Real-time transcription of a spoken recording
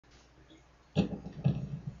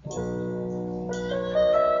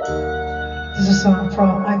song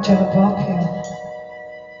from Angela BOFILL.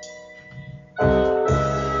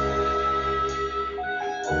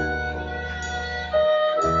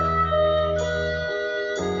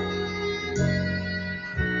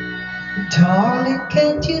 Darling,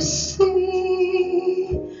 can't you see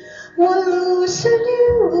what losing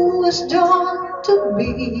you has done to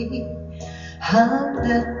me? I'm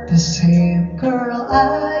not the same girl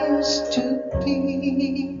I used to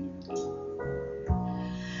be.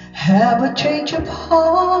 Have a change of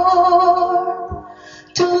heart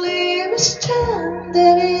to leave me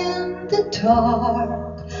standing in the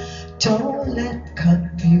dark. Don't let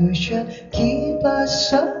confusion keep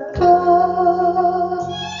us apart.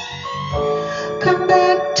 Come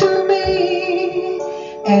back to me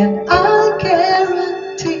and I'll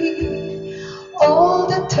guarantee all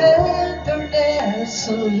the tenderness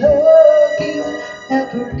and love you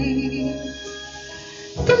ever need.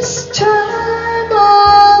 This time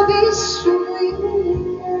I'll be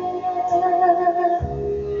sweeter.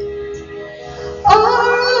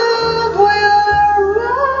 Our love will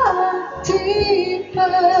run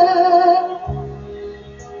deeper.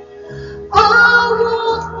 I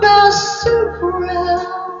won't mess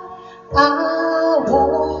around. I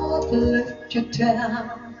won't let you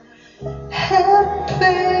down. Have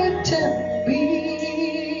faith in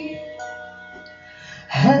me.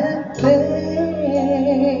 Have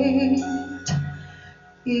faith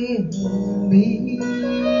in me.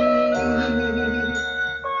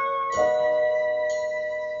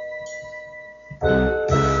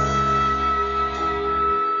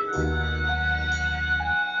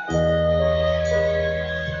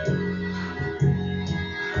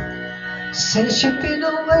 Since you've been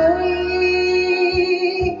away,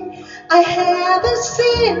 I haven't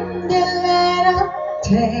seen the light of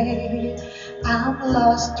day. I'm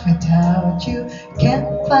lost without you, can't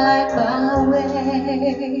find my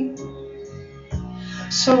way.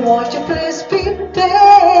 So won't you please be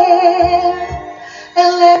there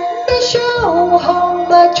and let me show how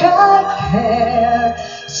much I care.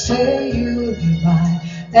 Say you'll be mine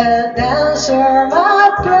and answer my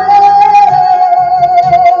prayer.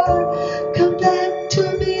 Come back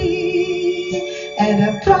to me and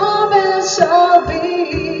I promise I'll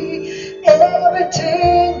be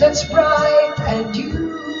everything that's bright and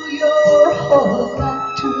you're whole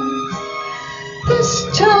life too. This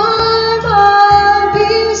time I'll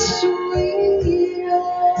be sweeter.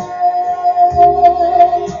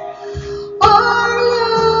 Our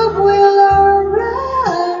love will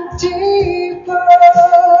run deeper.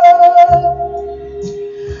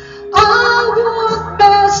 I won't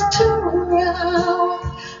mess around.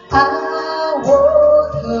 I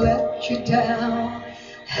won't let you down.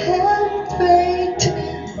 Have faith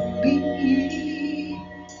in me.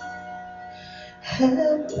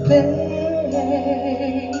 Have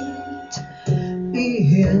faith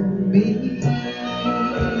in me.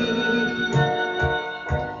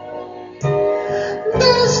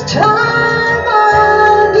 This time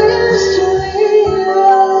I'll be sweeter.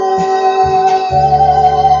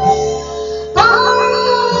 Our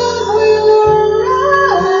love will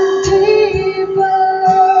run deeper.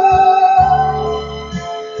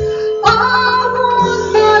 I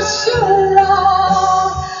won't mess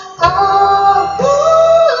around. I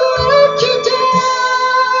won't let you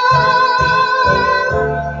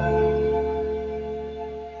down.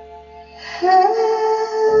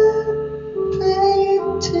 Have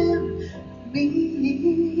faith in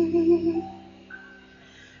me.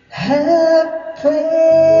 Have faith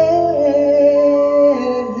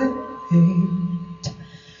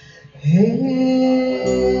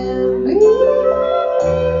in me.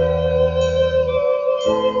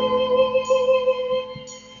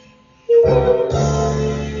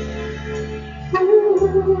 Ooh.